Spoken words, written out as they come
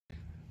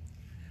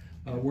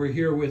We're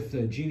here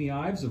with Jeanne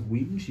Ives of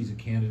Wheaton. She's a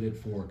candidate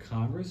for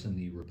Congress in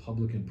the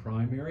Republican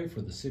primary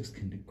for the 6th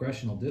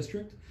Congressional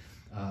District.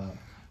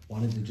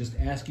 Wanted to just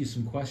ask you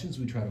some questions.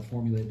 We try to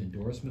formulate an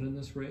endorsement in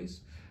this race.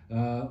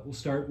 We'll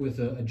start with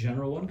a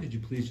general one. Could you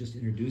please just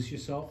introduce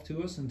yourself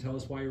to us and tell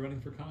us why you're running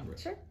for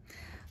Congress? Sure.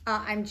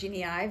 I'm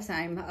Jeanne Ives.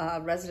 I'm a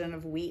resident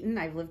of Wheaton.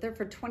 I've lived there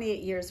for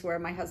 28 years, where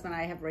my husband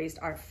and I have raised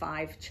our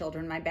 5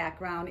 children. My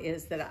background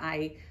is that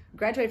I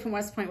graduated from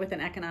West Point with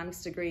an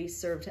economics degree,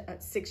 served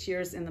 6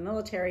 years in the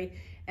military,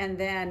 and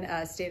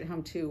then stayed at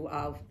home to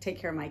take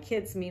care of my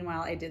kids.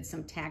 Meanwhile, I did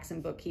some tax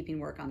and bookkeeping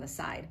work on the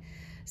side.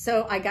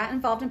 So I got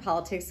involved in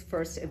politics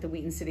first at the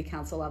Wheaton City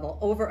Council level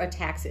over a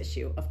tax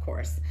issue, of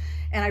course.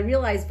 And I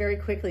realized very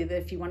quickly that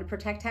if you want to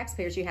protect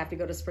taxpayers, you have to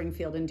go to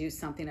Springfield and do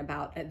something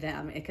about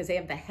them, because they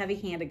have the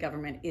heavy-handed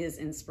government is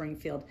in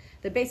Springfield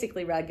that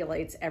basically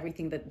regulates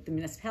everything that the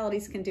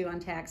municipalities can do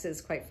on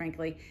taxes, quite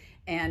frankly,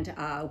 and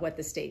what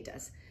the state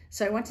does.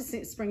 So I went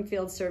to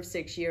Springfield, served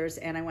 6 years,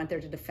 and I went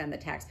there to defend the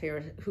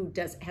taxpayer who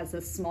has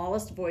the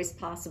smallest voice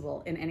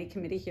possible in any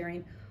committee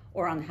hearing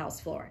or on the House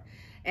floor.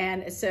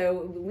 And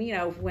so, you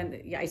know,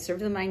 when I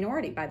served the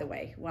minority, by the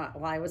way,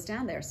 while I was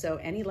down there. So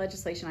any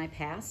legislation I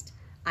passed,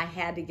 I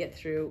had to get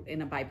through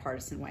in a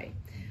bipartisan way.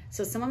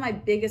 So some of my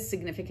biggest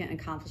significant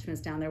accomplishments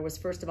down there was,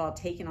 first of all,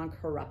 taking on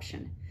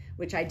corruption,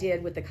 which I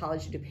did with the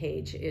College of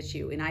DuPage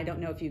issue. And I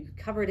don't know if you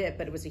covered it,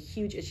 but it was a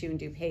huge issue in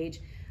DuPage.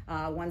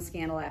 One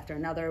scandal after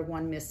another,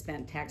 one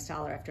misspent tax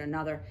dollar after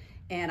another.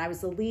 And I was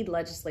the lead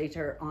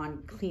legislator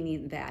on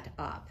cleaning that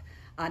up.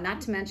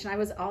 Not to mention, I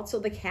was also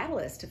the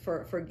catalyst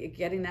for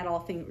getting that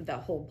the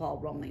whole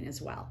ball rolling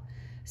as well.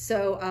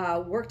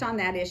 So worked on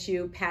that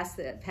issue, passed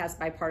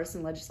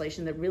bipartisan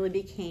legislation that really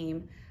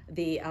became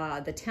the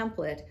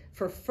template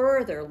for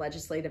further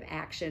legislative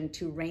action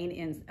to rein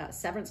in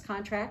severance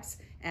contracts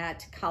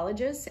at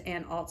colleges,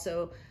 and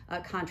also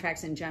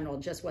contracts in general,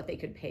 just what they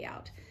could pay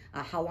out,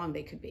 how long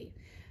they could be.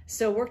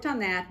 So worked on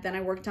that. Then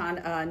I worked on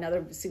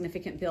another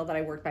significant bill that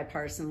I worked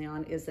bipartisanly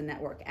on, is the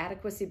network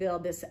adequacy bill.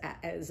 This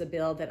is a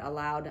bill that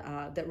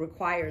that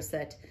requires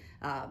that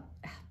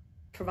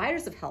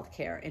providers of health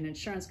care and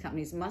insurance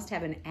companies must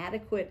have an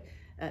adequate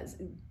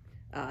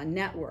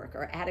network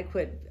or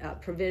adequate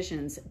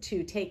provisions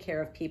to take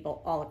care of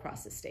people all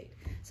across the state.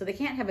 So they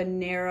can't have a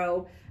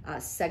narrow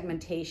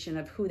segmentation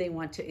of who they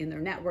want to in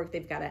their network.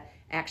 They've got to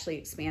actually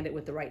expand it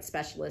with the right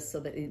specialists so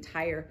that the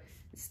entire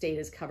state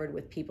is covered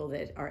with people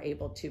that are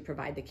able to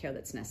provide the care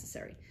that's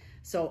necessary.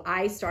 So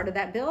I started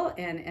that bill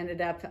and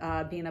ended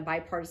up being a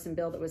bipartisan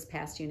bill that was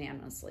passed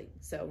unanimously.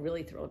 So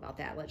really thrilled about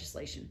that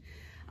legislation.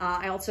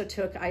 I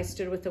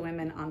stood with the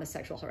women on the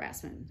sexual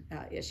harassment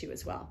issue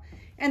as well.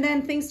 And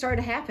then things started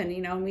to happen,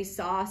 you know, and we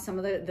saw some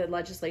of the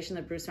legislation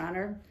that Bruce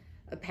Rauner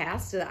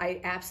passed that I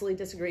absolutely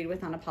disagreed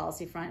with on a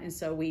policy front. And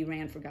so we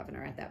ran for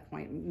governor at that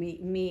point.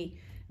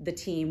 The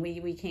team,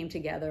 we came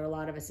together, a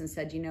lot of us, and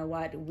said, you know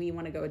what, we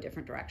want to go a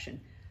different direction.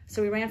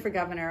 So we ran for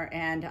governor,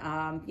 and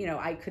you know,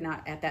 I could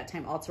not at that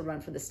time also run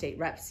for the state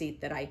rep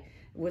seat that I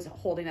was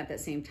holding at the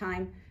same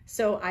time.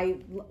 So I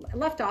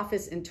left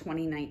office in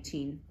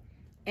 2019.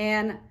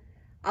 And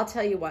I'll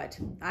tell you what,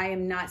 I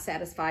am not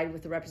satisfied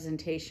with the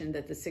representation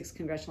that the 6th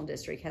Congressional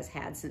District has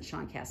had since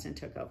Sean Casten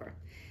took over.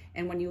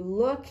 And when you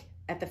look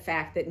at the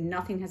fact that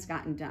nothing has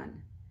gotten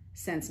done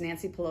since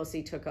Nancy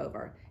Pelosi took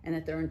over, and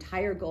that their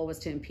entire goal was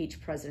to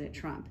impeach President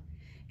Trump,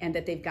 and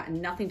that they've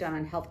gotten nothing done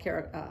on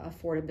healthcare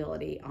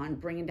affordability, on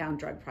bringing down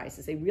drug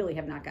prices, they really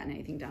have not gotten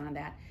anything done on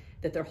that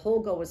their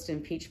whole goal was to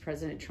impeach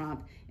President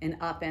Trump and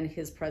upend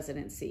his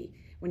presidency.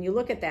 When you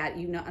look at that,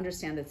 you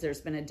understand that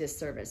there's been a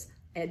disservice.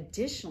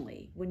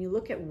 Additionally, when you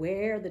look at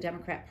where the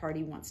Democrat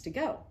Party wants to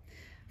go,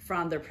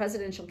 from their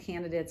presidential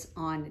candidates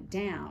on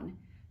down,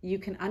 you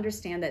can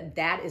understand that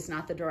that is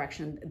not the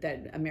direction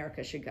that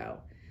America should go.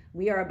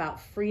 We are about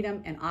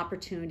freedom and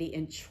opportunity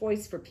and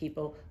choice for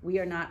people. We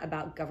are not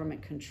about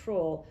government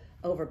control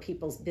over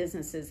people's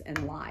businesses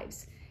and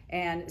lives.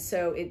 And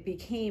so it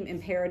became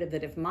imperative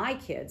that if my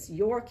kids,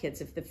 your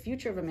kids, if the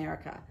future of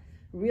America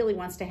really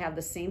wants to have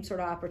the same sort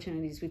of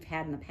opportunities we've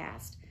had in the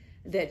past,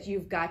 that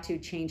you've got to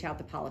change out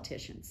the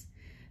politicians.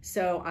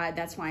 So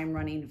that's why I'm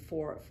running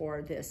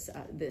for this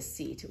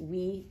seat.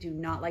 We do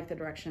not like the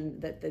direction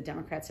that the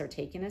Democrats are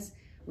taking us.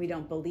 We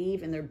don't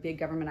believe in their big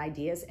government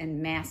ideas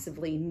and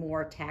massively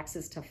more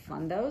taxes to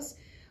fund those.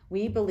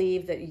 We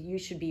believe that you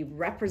should be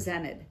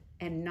represented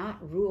and not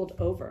ruled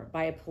over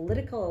by a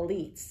political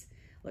elites.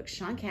 Look,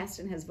 Sean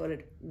Casten has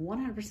voted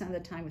 100% of the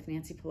time with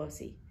Nancy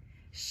Pelosi.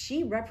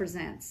 She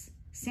represents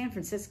San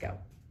Francisco.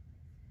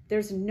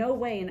 There's no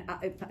way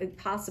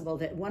possible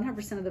that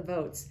 100% of the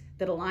votes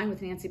that align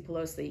with Nancy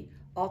Pelosi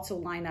also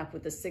line up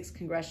with the 6th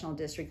Congressional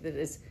District that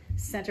is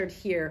centered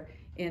here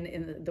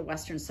in the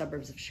western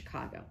suburbs of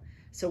Chicago.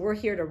 So we're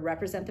here to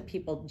represent the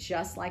people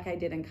just like I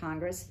did in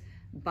Congress.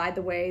 By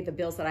the way, the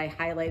bills that I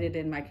highlighted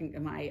in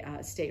my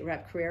state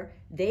rep career,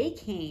 they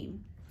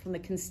came from the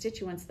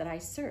constituents that I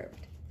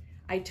served.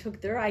 I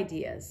took their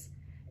ideas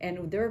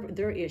and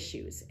their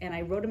issues, and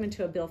I wrote them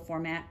into a bill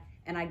format,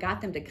 and I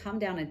got them to come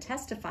down and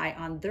testify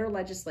on their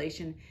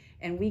legislation,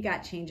 and we got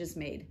changes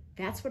made.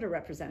 That's what a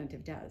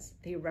representative does.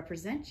 They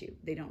represent you.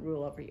 They don't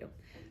rule over you.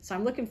 So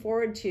I'm looking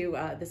forward to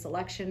this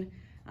election.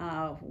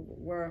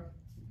 We're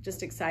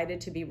just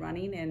excited to be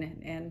running,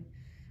 and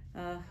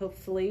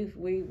hopefully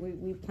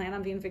we plan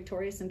on being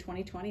victorious in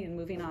 2020 and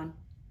moving on.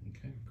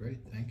 Okay, great.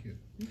 Thank you.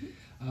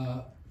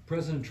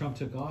 President Trump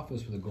took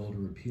office with a goal to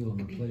repeal and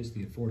replace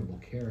the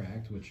Affordable Care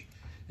Act, which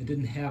it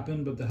didn't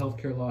happen, but the health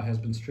care law has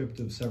been stripped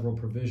of several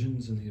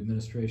provisions, and the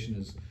administration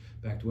has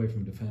backed away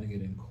from defending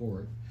it in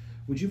court.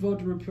 Would you vote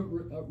to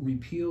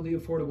repeal the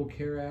Affordable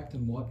Care Act,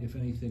 and what, if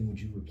anything, would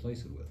you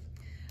replace it with?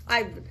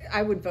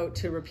 I would vote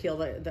to repeal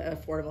the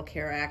Affordable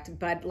Care Act,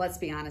 but let's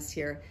be honest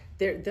here.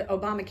 The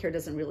Obamacare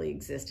doesn't really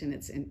exist in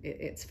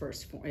its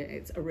first form,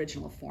 its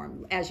original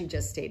form, as you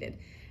just stated.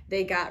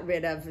 They got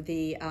rid of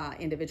the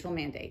individual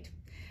mandate.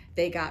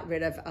 They got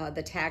rid of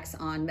the tax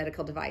on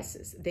medical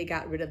devices. They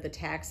got rid of the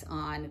tax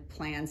on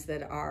plans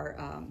that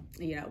are,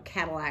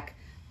 Cadillac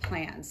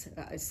plans.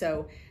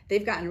 So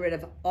they've gotten rid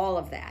of all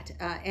of that.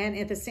 And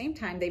at the same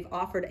time, they've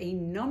offered a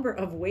number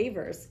of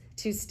waivers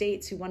to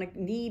states who want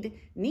to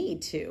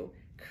need to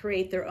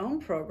create their own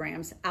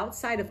programs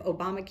outside of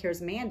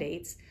Obamacare's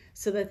mandates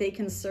so that they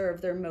can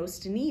serve their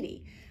most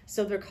needy.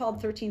 So they're called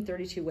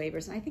 1332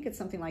 waivers, and I think it's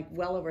something like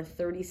well over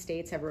 30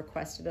 states have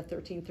requested a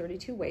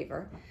 1332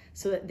 waiver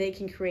so that they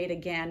can create,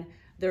 again,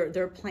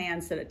 their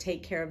plans that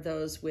take care of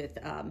those with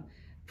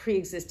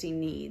pre-existing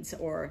needs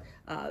or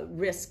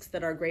risks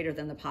that are greater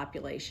than the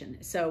population.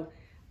 So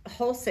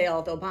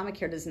wholesale, the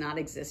Obamacare does not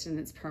exist in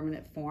its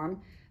permanent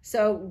form.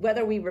 So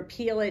whether we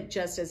repeal it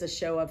just as a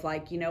show of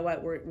like, you know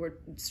what, we're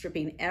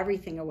stripping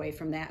everything away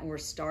from that and we're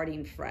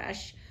starting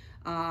fresh,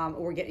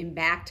 we're getting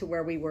back to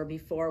where we were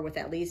before with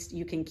at least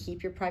you can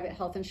keep your private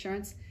health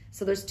insurance.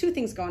 So there's two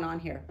things going on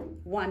here.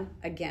 One,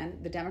 again,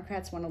 the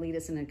Democrats want to lead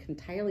us in an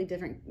entirely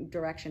different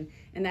direction,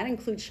 and that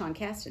includes Sean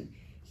Casten.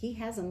 He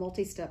has a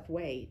multi-step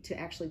way to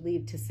actually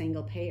lead to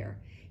single payer.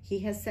 He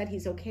has said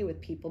he's okay with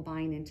people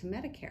buying into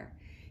Medicare.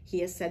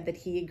 He has said that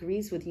he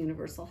agrees with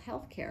universal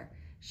health care.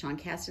 Sean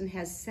Casten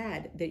has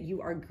said that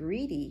you are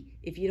greedy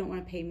if you don't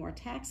want to pay more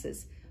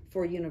taxes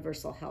for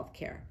universal health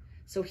care.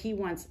 So he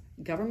wants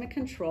government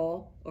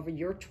control over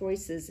your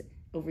choices,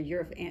 over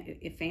your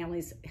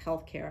family's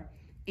health care,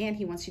 and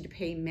he wants you to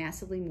pay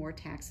massively more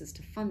taxes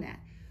to fund that.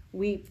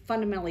 We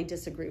fundamentally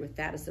disagree with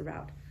that as the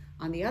route.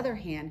 On the other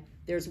hand,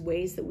 there's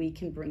ways that we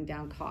can bring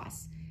down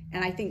costs.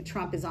 And I think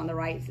Trump is on the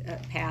right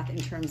path in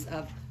terms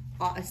of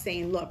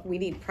saying, look, we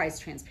need price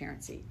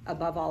transparency.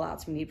 Above all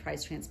else, we need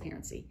price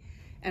transparency.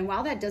 And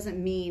while that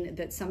doesn't mean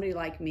that somebody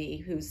like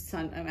me,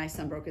 my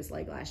son broke his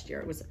leg last year,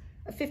 it was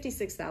a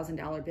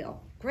 $56,000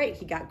 bill. Great,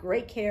 he got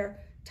great care,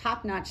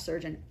 top-notch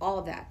surgeon, all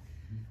of that.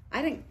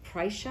 I didn't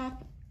price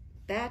shop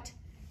that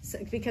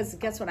because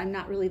guess what, I'm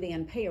not really the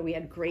end payer. We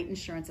had great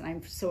insurance, and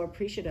I'm so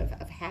appreciative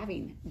of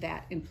having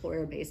that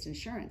employer-based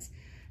insurance.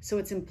 So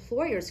it's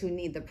employers who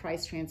need the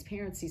price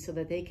transparency so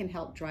that they can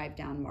help drive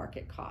down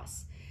market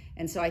costs.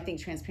 And so I think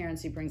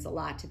transparency brings a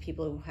lot to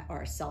people who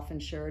are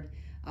self-insured,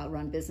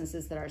 run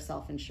businesses that are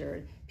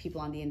self-insured,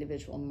 people on the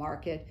individual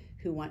market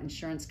who want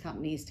insurance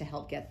companies to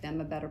help get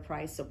them a better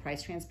price. So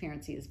price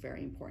transparency is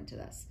very important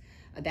to us.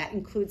 That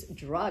includes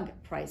drug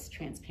price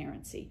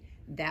transparency.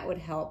 That would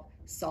help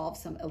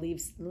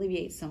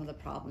alleviate some of the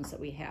problems that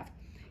we have.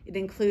 It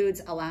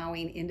includes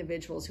allowing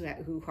individuals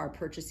who are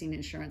purchasing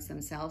insurance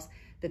themselves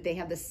that they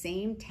have the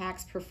same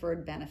tax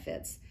preferred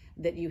benefits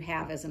that you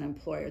have as an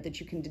employer, that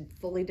you can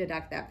fully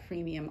deduct that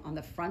premium on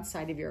the front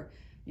side of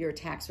your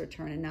tax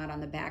return and not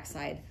on the back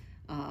side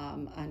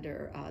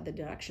under the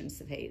deductions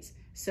phase.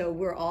 So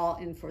we're all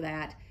in for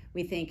that.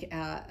 We think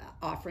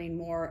offering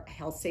more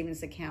health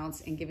savings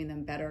accounts and giving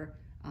them better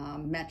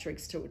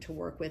metrics to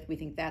work with, we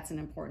think that's an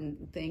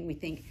important thing. We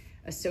think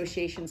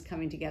associations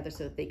coming together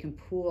so that they can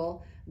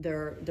pool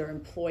their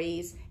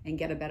employees and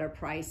get a better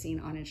pricing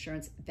on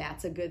insurance,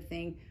 that's a good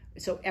thing.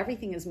 So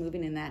everything is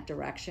moving in that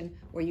direction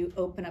where you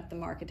open up the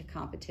market to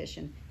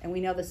competition. And we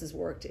know this has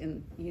worked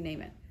in, you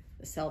name it,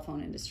 the cell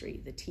phone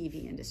industry, the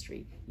TV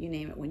industry, you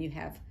name it. When you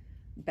have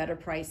better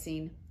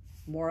pricing,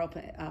 more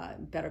open,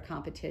 better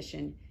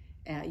competition,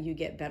 you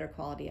get better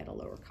quality at a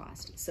lower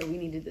cost. So we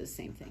need to do the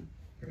same thing.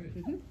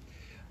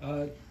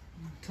 Great.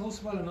 Tell us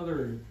about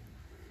another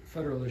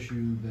federal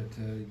issue that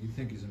you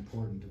think is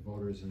important to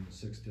voters in the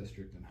 6th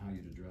District and how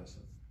you'd address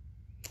it.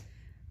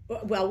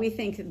 Well, we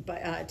think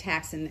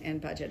tax and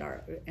budget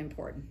are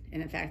important.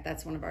 And in fact,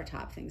 that's one of our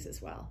top things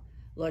as well.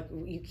 Look,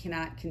 you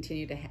cannot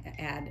continue to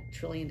add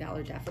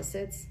trillion-dollar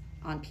deficits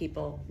on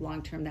people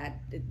long-term.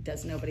 That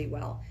does nobody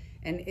well.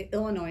 And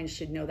Illinoisans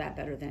should know that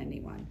better than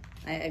anyone.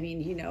 I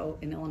mean, you know,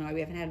 in Illinois,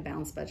 we haven't had a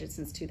balanced budget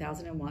since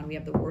 2001. We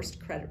have the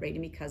worst credit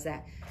rating because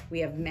that. We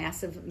have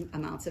massive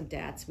amounts of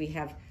debts. We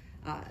have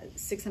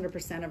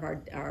 600% of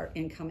our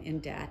income in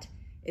debt.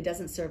 It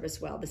doesn't serve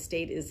us well. The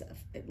state is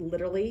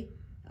literally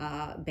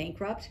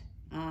bankrupt,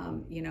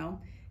 you know,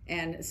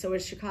 and so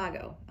is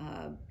Chicago.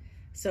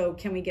 So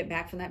can we get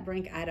back from that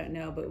brink? I don't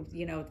know. But,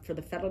 you know, for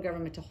the federal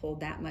government to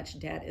hold that much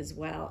debt as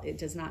well, it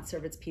does not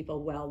serve its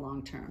people well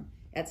long term.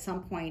 At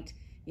some point,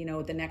 you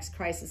know, the next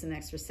crisis, the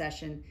next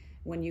recession,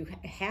 when you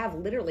have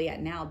literally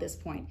at this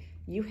point,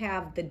 you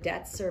have the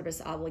debt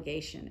service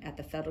obligation at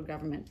the federal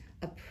government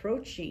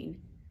approaching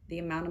the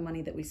amount of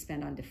money that we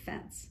spend on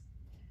defense.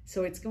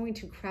 So it's going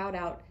to crowd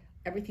out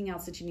everything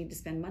else that you need to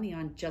spend money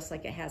on, just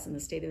like it has in the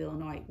state of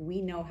Illinois.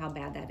 We know how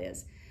bad that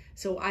is.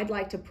 So I'd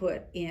like to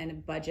put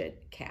in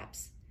budget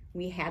caps.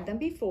 We had them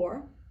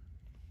before,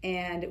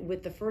 and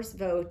with the first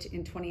vote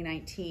in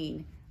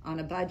 2019 on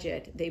a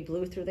budget, they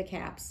blew through the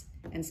caps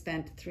and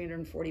spent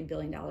 $340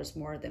 billion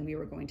more than we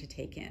were going to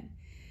take in.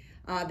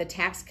 The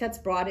tax cuts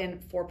brought in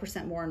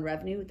 4% more in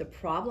revenue. The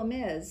problem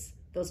is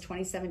those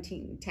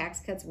 2017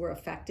 tax cuts were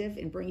effective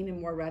in bringing in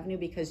more revenue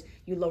because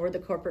you lowered the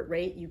corporate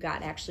rate, you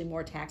got actually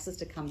more taxes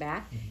to come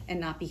back and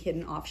not be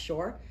hidden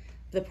offshore.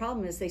 The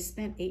problem is they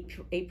spent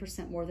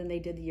 8% more than they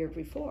did the year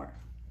before.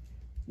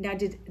 Now,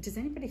 does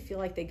anybody feel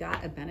like they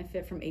got a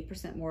benefit from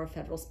 8% more of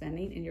federal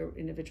spending in your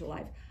individual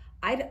life?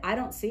 I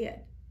don't see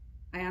it.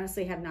 I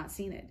honestly have not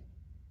seen it.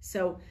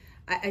 So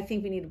I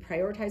think we need to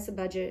prioritize the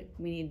budget.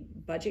 We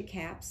need budget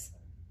caps,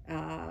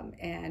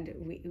 and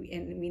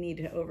we need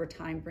to, over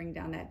time, bring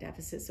down that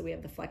deficit so we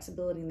have the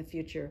flexibility in the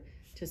future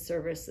to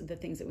service the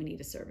things that we need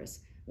to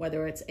service,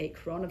 whether it's a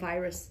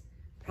coronavirus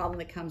problem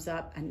that comes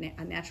up, a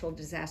natural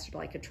disaster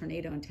like a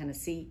tornado in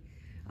Tennessee,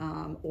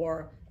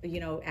 or, you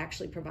know,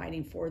 actually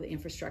providing for the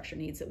infrastructure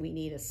needs that we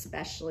need,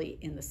 especially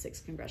in the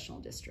 6th Congressional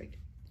District.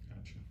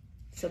 Gotcha.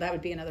 So that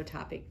would be another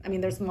topic. I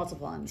mean, there's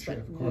multiple ones. Sure,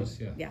 but of course,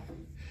 yeah.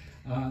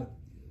 Yeah.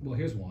 Well,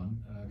 here's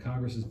one.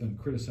 Congress has been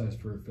criticized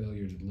for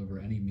failure to deliver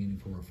any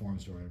meaningful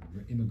reforms to our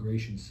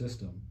immigration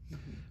system.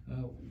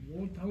 How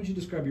would you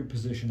describe your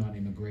position on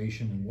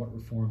immigration, and what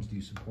reforms do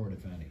you support,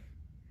 if any?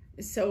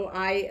 So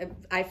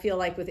I feel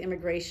like with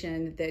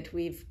immigration that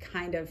we've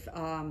kind of,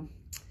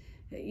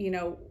 you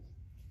know,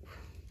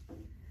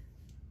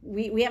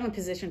 we haven't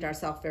positioned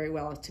ourselves very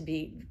well to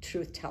be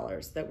truth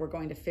tellers that we're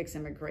going to fix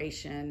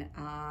immigration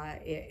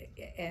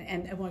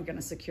and we're going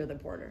to secure the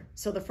border.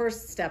 So the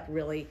first step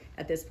really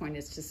at this point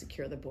is to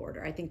secure the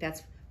border. I think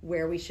that's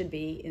where we should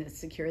be, in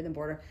securing the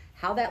border.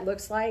 How that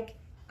looks like,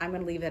 I'm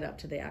going to leave it up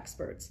to the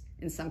experts.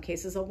 In some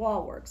cases, a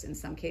wall works. In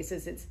some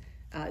cases, it's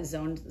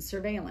zoned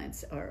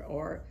surveillance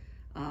or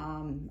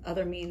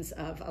other means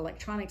of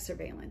electronic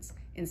surveillance.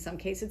 In some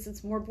cases,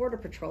 it's more Border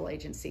Patrol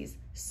agencies.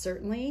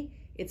 Certainly,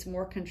 it's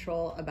more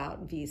control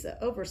about visa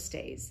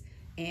overstays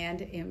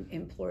and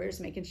employers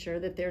making sure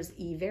that there's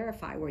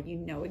E-Verify, where you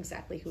know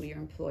exactly who you're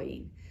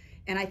employing.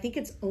 And I think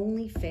it's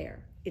only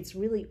fair. It's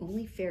really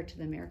only fair to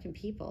the American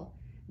people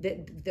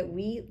that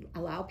we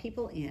allow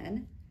people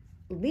in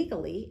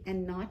legally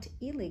and not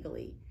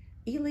illegally.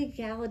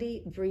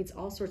 Illegality breeds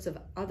all sorts of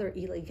other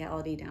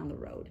illegality down the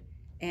road.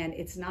 And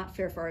it's not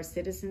fair for our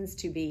citizens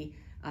to be,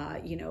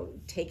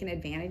 taken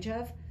advantage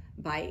of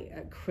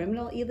by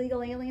criminal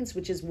illegal aliens,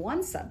 which is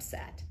one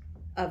subset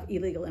of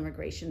illegal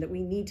immigration that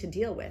we need to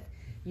deal with.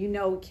 You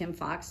know, Kim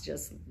Foxx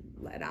just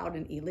let out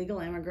an illegal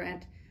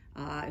immigrant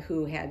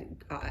who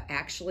had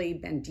actually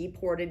been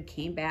deported,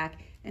 came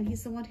back, and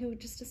he's the one who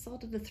just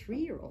assaulted a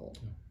 3-year-old.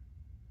 Yeah.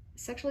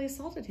 Sexually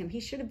assaulted him. He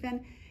should have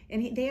been,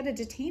 and they had a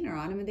detainer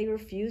on him, and they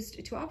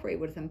refused to operate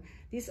with him.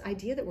 This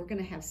idea that we're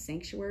going to have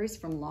sanctuaries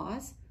from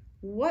laws,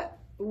 what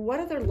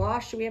other law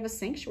should we have a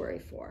sanctuary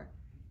for?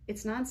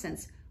 It's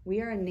nonsense. We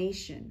are a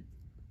nation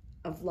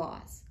of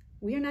laws.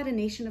 We are not a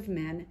nation of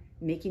men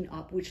making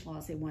up which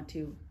laws they want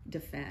to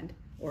defend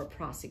or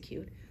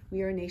prosecute.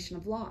 We are a nation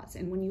of laws.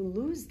 And when you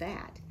lose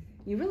that,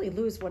 you really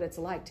lose what it's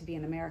like to be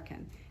an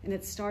American. And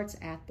it starts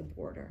at the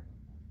border.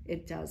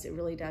 It does. It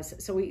really does.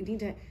 So we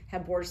need to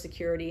have border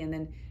security, and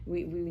then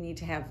we need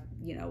to have,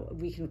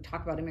 we can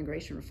talk about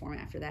immigration reform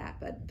after that.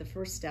 But the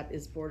first step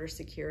is border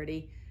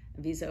security,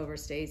 visa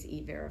overstays,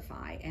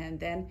 E-Verify. And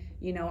then,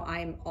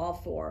 I'm all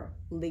for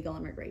legal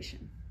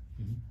immigration.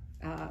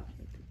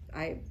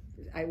 I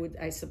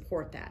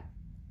support that,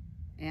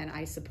 and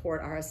I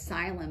support our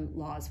asylum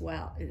law as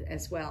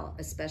well,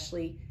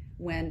 especially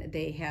when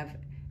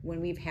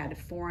we've had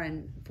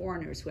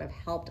foreigners who have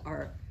helped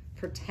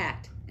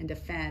protect and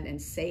defend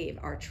and save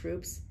our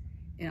troops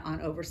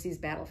on overseas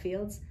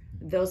battlefields.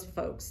 Those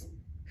folks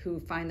who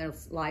find their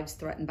lives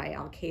threatened by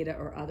Al Qaeda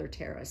or other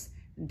terrorists,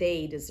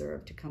 they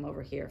deserve to come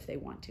over here if they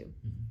want to,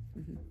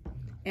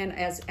 and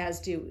as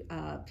do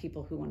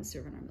people who want to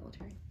serve in our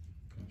military.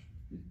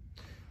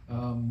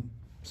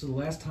 So the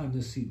last time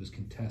this seat was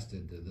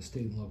contested, the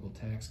state and local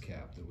tax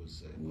cap that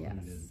was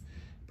included in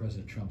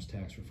President Trump's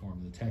tax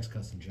reform, the Tax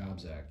Cuts and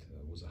Jobs Act,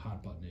 was a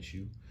hot button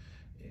issue.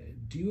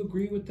 Do you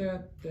agree with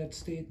that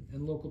state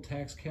and local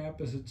tax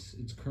cap as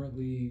it's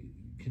currently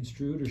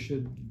construed,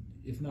 or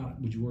if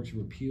not, would you work to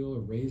repeal or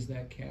raise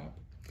that cap?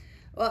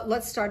 Well,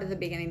 let's start at the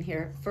beginning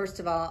here. First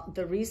of all,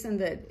 the reason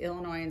that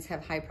Illinoisans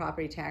have high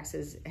property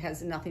taxes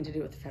has nothing to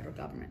do with the federal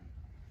government.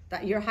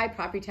 Your high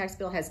property tax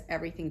bill has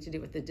everything to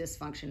do with the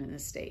dysfunction in the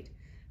state,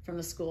 from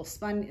the school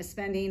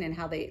spending and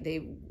how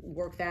they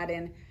work that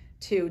in,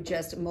 to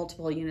just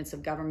multiple units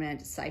of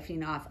government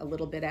siphoning off a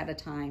little bit at a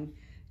time,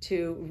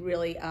 to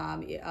really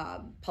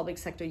public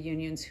sector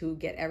unions who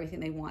get everything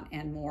they want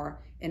and more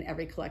in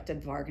every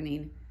collective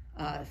bargaining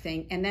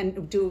thing, and then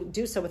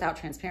do so without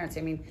transparency.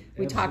 I mean,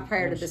 we talked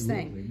prior to this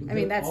thing. I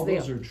mean, that's all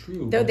those are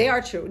true. They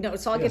are true. No,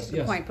 so I'll get to the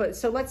yes. point. But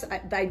so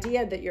the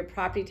idea that your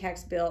property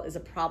tax bill is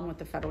a problem with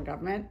the federal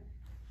government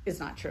is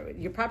not true.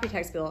 Your property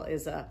tax bill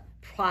is a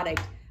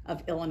product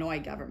of Illinois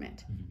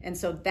government, and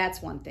so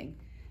that's one thing.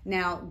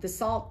 Now, the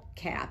SALT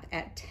cap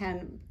at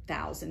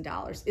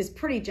 $10,000 is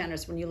pretty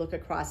generous when you look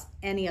across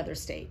any other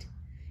state.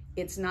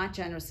 It's not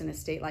generous in a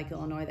state like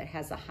Illinois that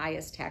has the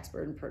highest tax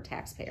burden per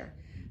taxpayer.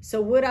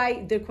 So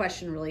the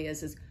question really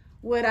is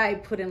would I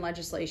put in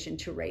legislation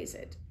to raise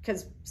it?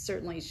 Because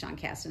certainly Sean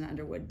Casten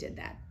Underwood did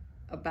that.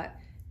 But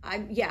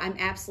I'm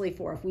absolutely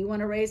for, if we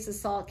want to raise the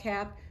SALT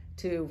cap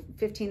to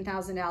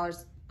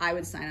 $15,000, I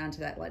would sign on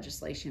to that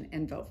legislation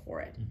and vote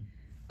for it.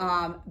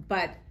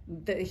 But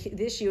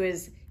the issue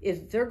is,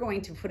 if they're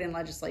going to put in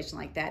legislation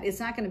like that, it's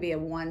not going to be a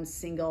one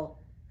single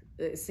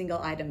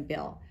item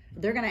bill.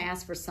 They're going to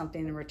ask for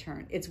something in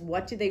return. It's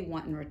what do they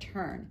want in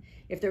return?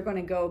 If they're going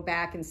to go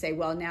back and say,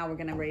 well, now we're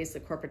going to raise the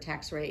corporate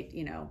tax rate,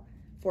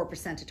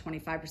 4% to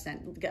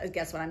 25%,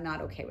 guess what? I'm not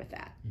okay with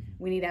that.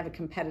 We need to have a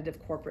competitive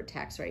corporate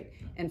tax rate.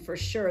 And for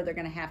sure, they're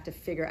going to have to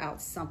figure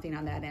out something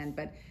on that end.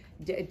 But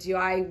do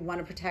I want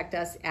to protect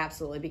us?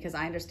 Absolutely, because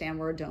I understand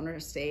we're a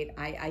donor state.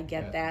 I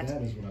get that. That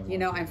is what I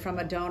want. I'm from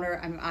a donor.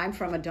 I'm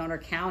from a donor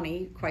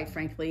county, quite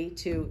frankly,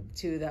 to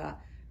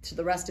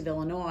the rest of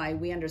Illinois.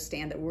 We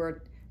understand that we're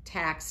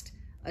taxed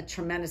a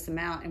tremendous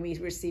amount and we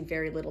receive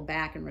very little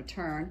back in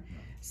return.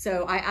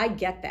 So I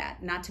get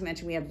that. Not to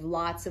mention we have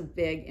lots of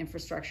big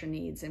infrastructure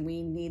needs and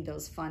we need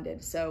those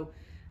funded. So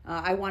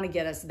I want to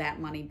get us that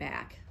money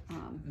back.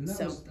 And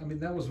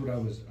that was what I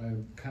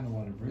kind of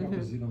wanted to bring up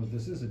is,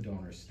 this is a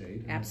donor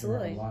state. And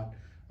absolutely. There are a lot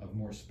of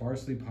more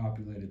sparsely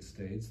populated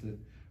states that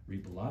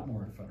reap a lot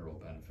more federal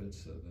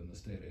benefits than the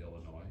state of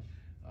Illinois.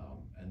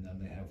 And then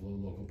they have low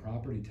local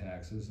property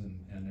taxes,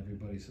 and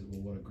everybody says,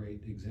 well, what a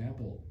great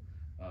example.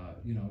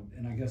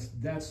 And I guess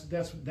that's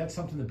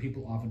something that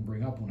people often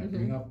bring up when I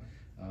bring up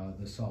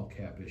the SALT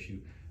cap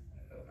issue.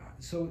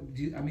 So,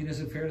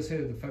 is it fair to say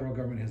that the federal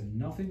government has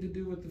nothing to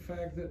do with the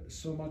fact that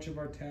so much of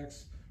our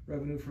tax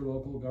revenue for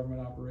local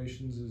government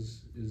operations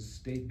is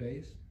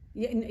state-based?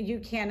 You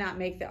cannot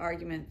make the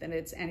argument that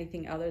it's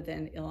anything other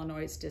than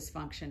Illinois'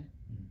 dysfunction.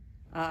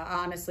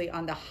 Honestly,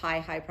 on the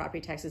high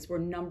property taxes, we're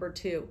number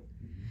 2.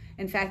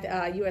 In fact,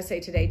 USA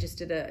Today just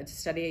did a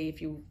study.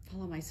 If you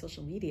follow my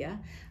social media,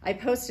 I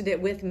posted it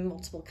with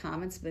multiple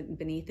comments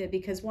beneath it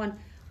because, one,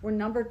 we're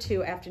number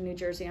 2 after New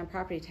Jersey on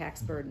property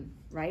tax burden,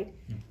 right?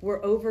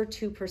 We're over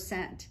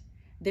 2%.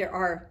 There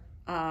are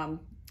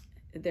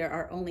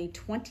only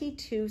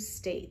 22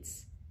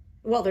 states.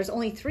 Well, there's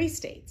only 3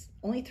 states.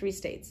 New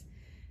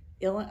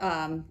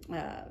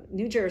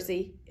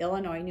Jersey,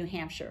 Illinois, New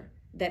Hampshire,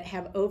 that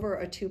have over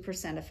a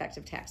 2%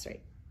 effective tax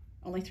rate.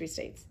 Only 3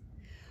 states.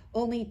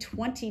 Only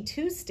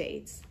 22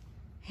 states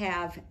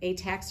have a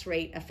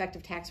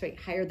effective tax rate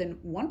higher than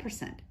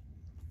 1%.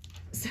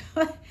 So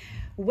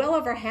well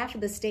over half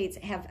of the states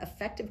have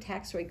effective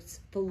tax rates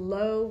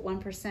below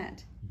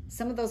 1%.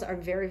 Some of those are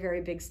very,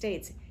 very big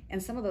states, and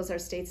some of those are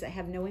states that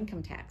have no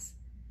income tax.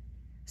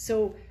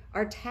 So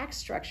our tax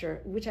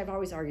structure, which I've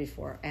always argued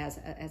for as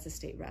a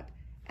state rep,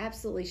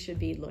 absolutely should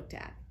be looked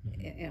at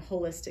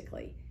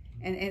holistically.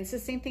 And it's the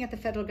same thing at the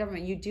federal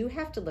government. You do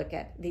have to look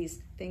at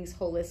these things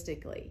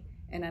holistically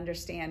and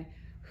understand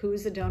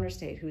who's a donor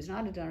state, who's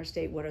not a donor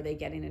state, what are they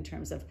getting in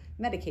terms of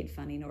Medicaid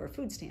funding or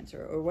food stamps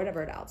or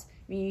whatever else. I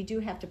mean, you do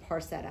have to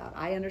parse that out.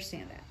 I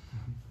understand that,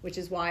 which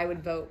is why I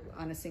would vote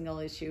on a single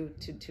issue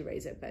to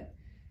raise it, but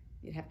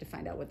you'd have to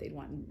find out what they'd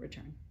want in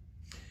return.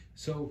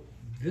 So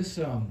this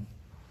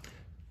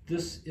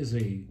is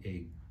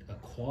a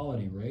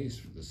quality race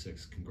for the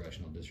 6th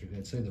Congressional District.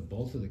 I'd say that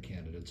both of the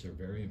candidates are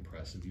very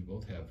impressive. You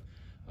both have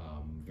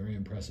very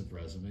impressive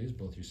resumes,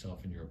 both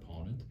yourself and your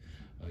opponent.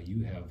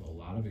 You have a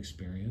lot of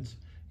experience.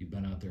 You've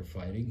been out there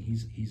fighting.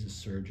 He's a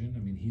surgeon. I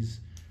mean, he's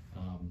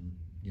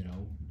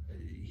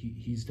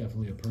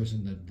definitely a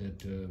person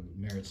that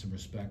merits some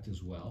respect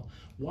as well.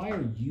 Why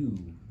are you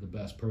the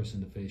best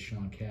person to face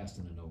Sean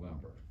Casten in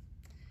November?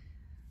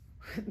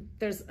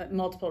 There's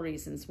multiple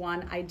reasons.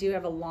 One, I do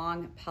have a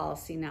long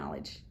policy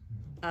knowledge.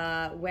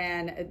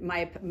 When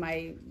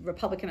my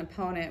Republican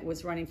opponent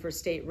was running for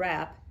state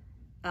rep,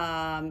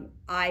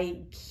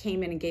 I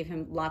came in and gave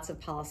him lots of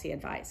policy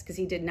advice because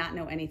he did not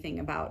know anything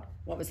about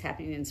what was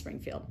happening in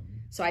Springfield.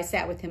 So I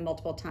sat with him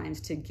multiple times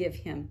to give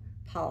him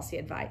policy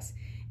advice.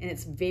 And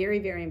it's very,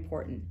 very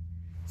important.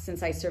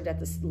 Since I served at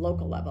the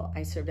local level,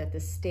 I served at the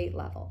state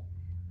level.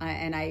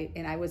 And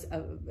I was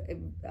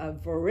a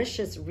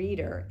voracious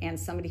reader and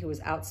somebody who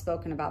was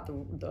outspoken about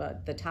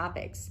the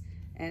topics.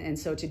 And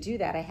so to do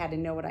that, I had to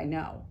know what I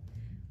know.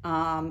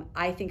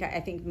 I think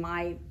I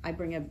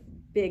bring a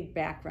big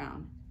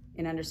background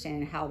in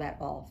understanding how that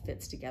all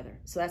fits together.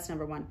 So that's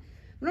number 1.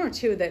 Number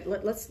 2, that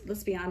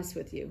let's be honest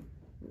with you.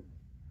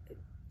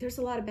 there's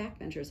a lot of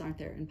backbenchers, aren't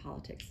there, in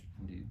politics?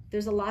 Indeed.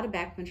 There's a lot of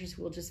backbenchers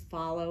who will just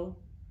follow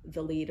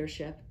the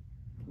leadership,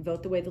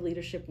 vote the way the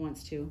leadership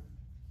wants to,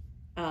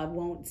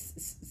 won't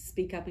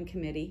speak up in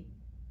committee,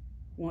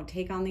 won't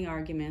take on the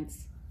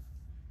arguments,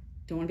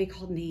 don't want to be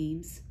called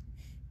names,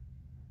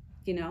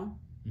 you know,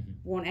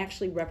 won't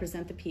actually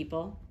represent the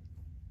people.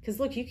 Because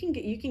look, you can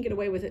get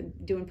away with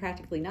it doing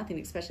practically nothing,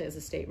 especially as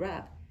a state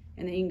rep,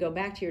 and then you can go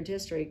back to your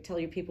district, tell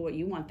your people what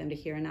you want them to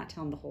hear, and not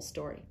tell them the whole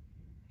story.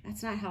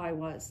 That's not how I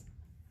was.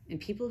 And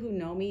people who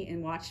know me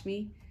and watch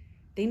me,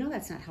 they know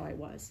that's not how I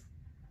was.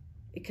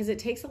 Because it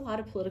takes a lot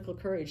of political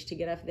courage to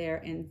get up there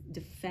and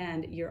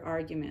defend your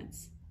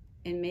arguments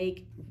and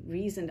make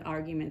reasoned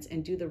arguments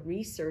and do the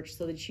research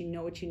so that you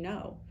know what you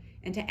know.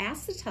 And to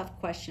ask the tough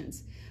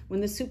questions. When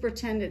the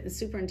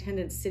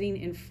superintendent's sitting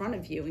in front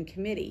of you in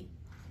committee,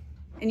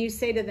 and you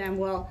say to them,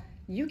 well,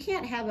 you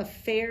can't have a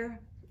fair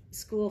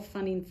school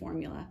funding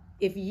formula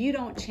if you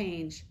don't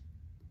change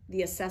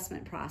the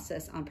assessment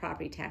process on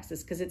property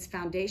taxes, because it's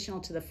foundational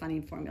to the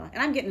funding formula.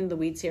 And I'm getting into the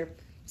weeds here.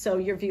 So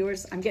your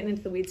viewers, I'm getting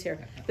into the weeds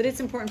here, but it's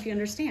important for you to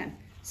understand.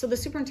 So the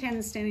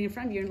superintendent's standing in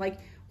front of you and like,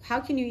 how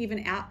can you even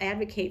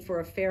advocate for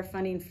a fair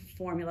funding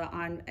formula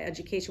on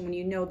education when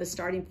you know the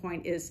starting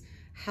point is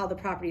how the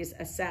property is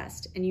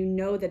assessed and you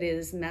know that it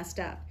is messed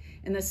up?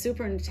 And the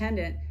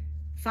superintendent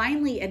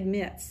finally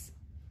admits,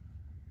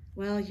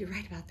 well, you're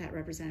right about that,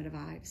 Representative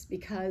Ives,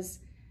 because,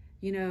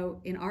 you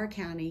know, in our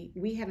county,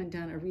 we haven't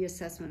done a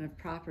reassessment of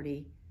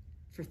property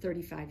for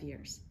 35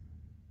 years.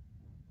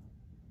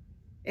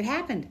 It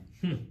happened.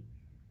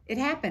 It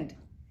happened.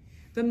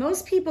 But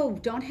most people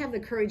don't have the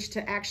courage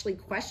to actually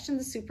question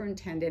the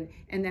superintendent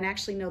and then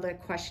actually know the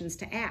questions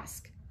to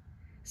ask.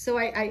 So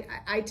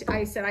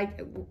I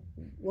said,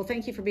 well,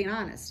 thank you for being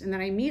honest. And then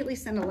I immediately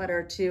sent a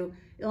letter to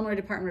Illinois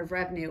Department of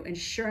Revenue, and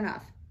sure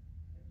enough,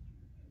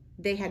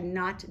 they had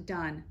not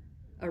done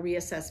a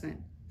reassessment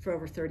for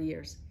over 30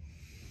 years.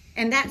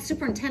 And that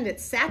superintendent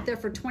sat there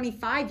for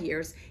 25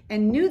 years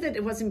and knew that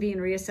it wasn't being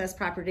reassessed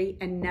property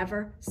and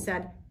never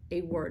said a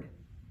word.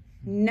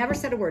 Never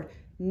said a word.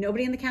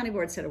 Nobody in the county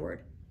board said a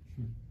word.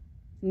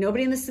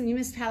 Nobody in the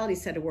municipality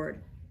said a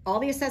word. All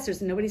the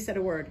assessors, nobody said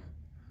a word.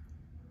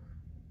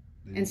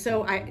 And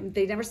so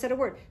they never said a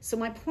word. So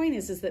my point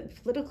is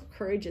that political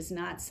courage is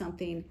not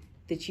something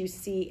that you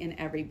see in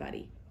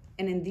everybody.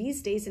 And in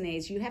these days and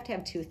age, you have to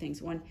have two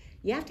things. One,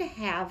 you have to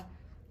have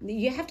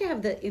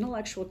the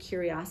intellectual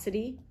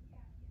curiosity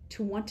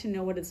to want to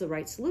know what is the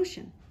right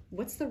solution.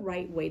 What's the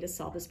right way to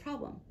solve this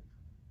problem?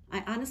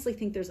 I honestly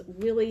think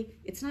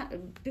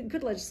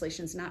good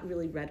legislation is not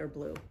really red or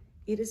blue.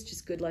 It is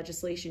just good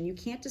legislation. You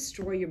can't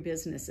destroy your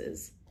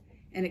businesses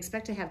and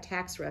expect to have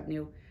tax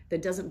revenue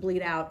that doesn't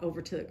bleed out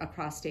over to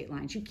across state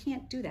lines. You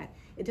can't do that.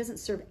 It doesn't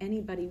serve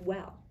anybody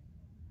well.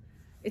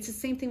 It's the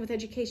same thing with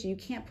education. You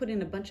can't put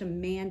in a bunch of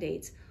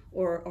mandates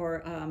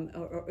or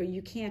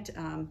you can't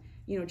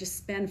just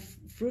spend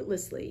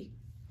fruitlessly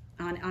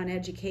on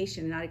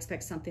education and not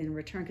expect something in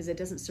return, because it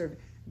doesn't serve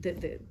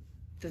the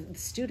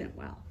student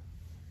well.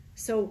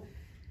 So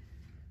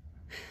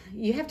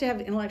you have to have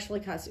intellectual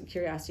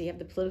curiosity. You have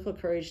the political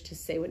courage to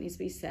say what needs to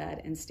be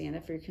said and stand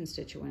up for your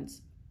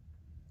constituents.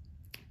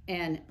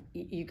 And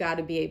you got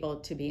to be able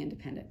to be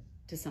independent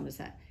to some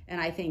extent. And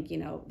I think,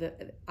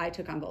 I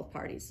took on both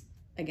parties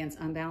against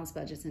unbalanced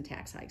budgets and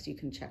tax hikes. You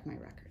can check my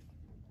record.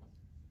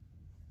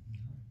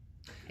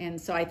 And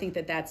so I think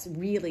that that's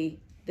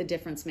really the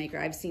difference maker.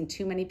 I've seen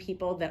too many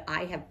people that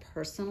I have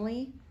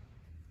personally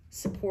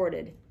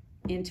supported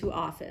into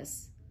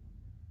office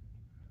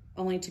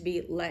only to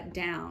be let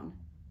down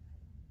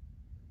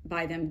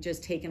by them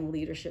just taking a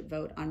leadership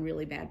vote on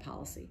really bad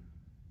policy.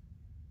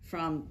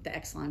 From the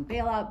Exxon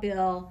bailout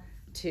bill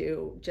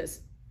to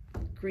just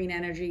green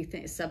energy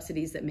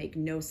subsidies that make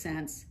no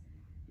sense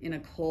in a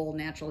coal,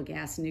 natural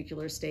gas,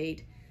 nuclear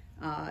state.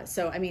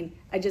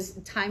 I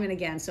just time and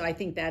again. So I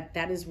think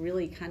that is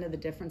really kind of the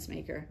difference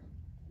maker.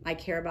 I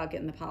care about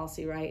getting the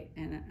policy right,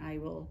 and I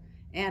will.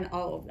 And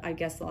I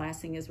guess the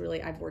last thing is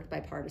really I've worked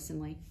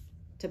bipartisanly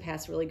to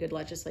pass really good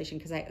legislation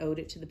because I owed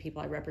it to the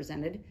people I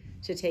represented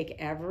to take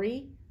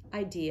every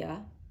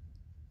idea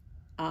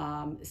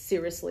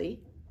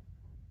seriously.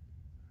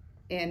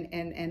 And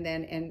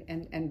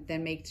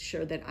then make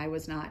sure that I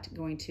was not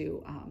going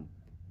to,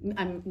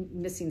 I'm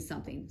missing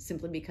something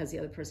simply because the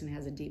other person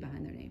has a D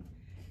behind their name.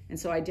 And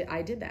so I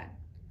did that.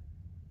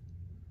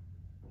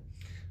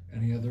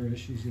 Any other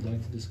issues you'd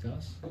like to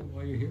discuss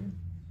while you're here?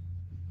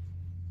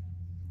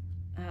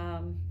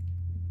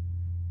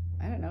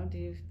 I don't know. Do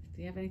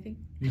you have anything?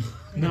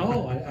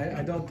 No,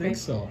 I don't think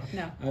so.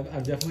 No.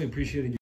 I've definitely appreciated